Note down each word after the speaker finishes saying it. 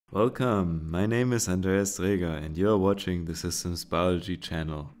Welcome, my name is Andreas Dreger and you are watching the Systems Biology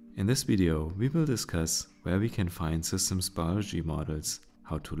channel. In this video we will discuss where we can find systems biology models,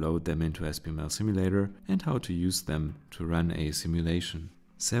 how to load them into SBMLsimulator and how to use them to run a simulation.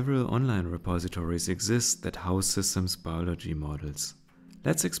 Several online repositories exist that house systems biology models.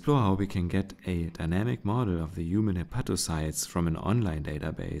 Let's explore how we can get a dynamic model of the human hepatocytes from an online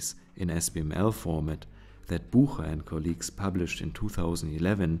database in SBML format that Bucher and colleagues published in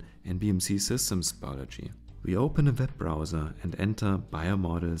 2011 in BMC Systems Biology. We open a web browser and enter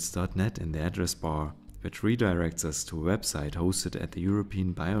biomodels.net in the address bar, which redirects us to a website hosted at the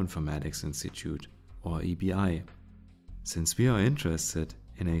European Bioinformatics Institute, or EBI. Since we are interested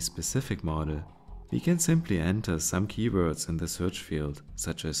in a specific model, we can simply enter some keywords in the search field,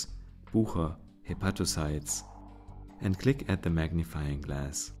 such as Bucher, hepatocytes, and click at the magnifying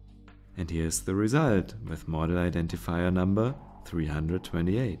glass. And here's the result with model identifier number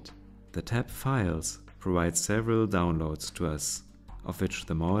 328. The tab Files provides several downloads to us, of which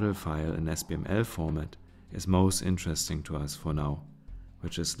the model file in SBML format is most interesting to us for now,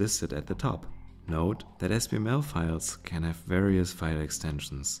 which is listed at the top. Note that SBML files can have various file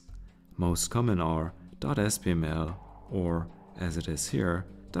extensions. Most common are .sbml or, as it is here,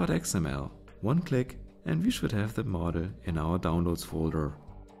 .xml. One click and we should have the model in our downloads folder.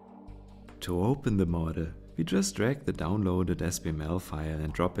 To open the model, we just drag the downloaded SBML file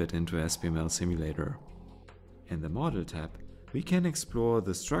and drop it into SBMLsimulator. In the Model tab, we can explore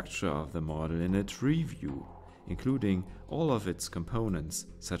the structure of the model in a tree view, including all of its components,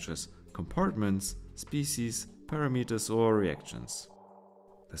 such as compartments, species, parameters or reactions.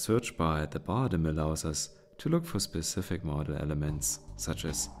 The search bar at the bottom allows us to look for specific model elements, such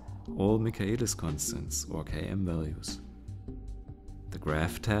as all Michaelis constants or Km values. The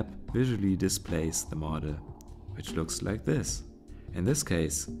Graph tab visually displays the model, which looks like this. In this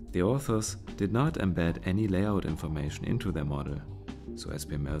case, the authors did not embed any layout information into their model, so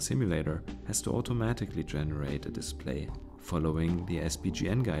SBMLsimulator has to automatically generate a display following the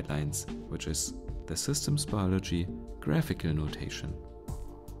SBGN guidelines, which is the Systems Biology graphical notation.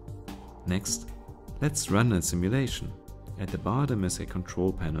 Next, let's run a simulation. At the bottom is a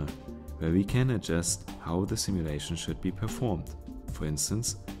control panel, where we can adjust how the simulation should be performed. For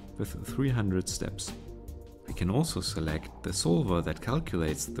instance, with 300 steps. We can also select the solver that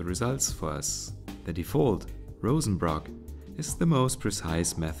calculates the results for us. The default, Rosenbrock, is the most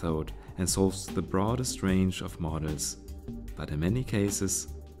precise method and solves the broadest range of models. But in many cases,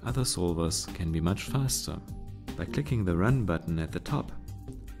 other solvers can be much faster. By clicking the Run button at the top,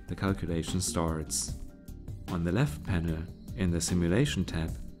 the calculation starts. On the left panel, in the Simulation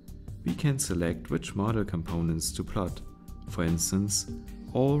tab, we can select which model components to plot. For instance,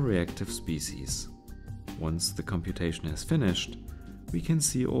 all reactive species. Once the computation has finished, we can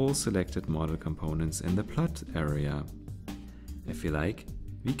see all selected model components in the plot area. If we like,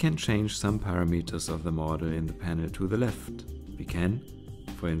 we can change some parameters of the model in the panel to the left. We can,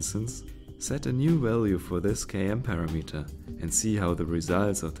 for instance, set a new value for this Km parameter and see how the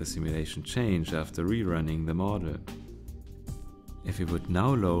results of the simulation change after rerunning the model. If we would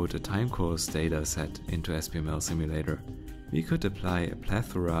now load a time course data set into SBMLsimulator, we could apply a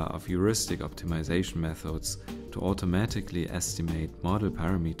plethora of heuristic optimization methods to automatically estimate model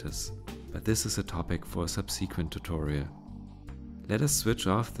parameters, but this is a topic for a subsequent tutorial. Let us switch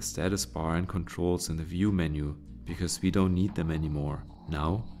off the status bar and controls in the View menu, because we don't need them anymore.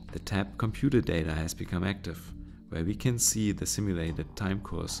 Now, the tab Computed Data has become active, where we can see the simulated time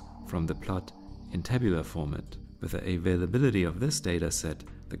course from the plot in tabular format. With the availability of this dataset,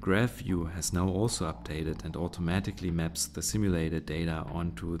 the graph view has now also updated and automatically maps the simulated data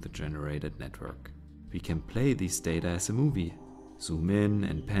onto the generated network. We can play these data as a movie, zoom in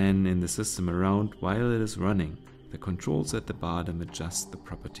and pan in the system around while it is running. The controls at the bottom adjust the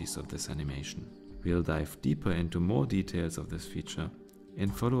properties of this animation. We'll dive deeper into more details of this feature in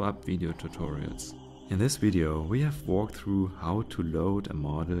follow-up video tutorials. In this video, we have walked through how to load a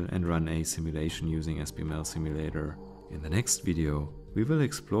model and run a simulation using SBMLsimulator. In the next video, we will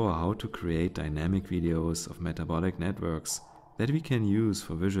explore how to create dynamic videos of metabolic networks that we can use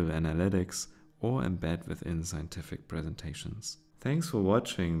for visual analytics or embed within scientific presentations. Thanks for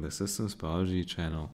watching the Systems Biology channel.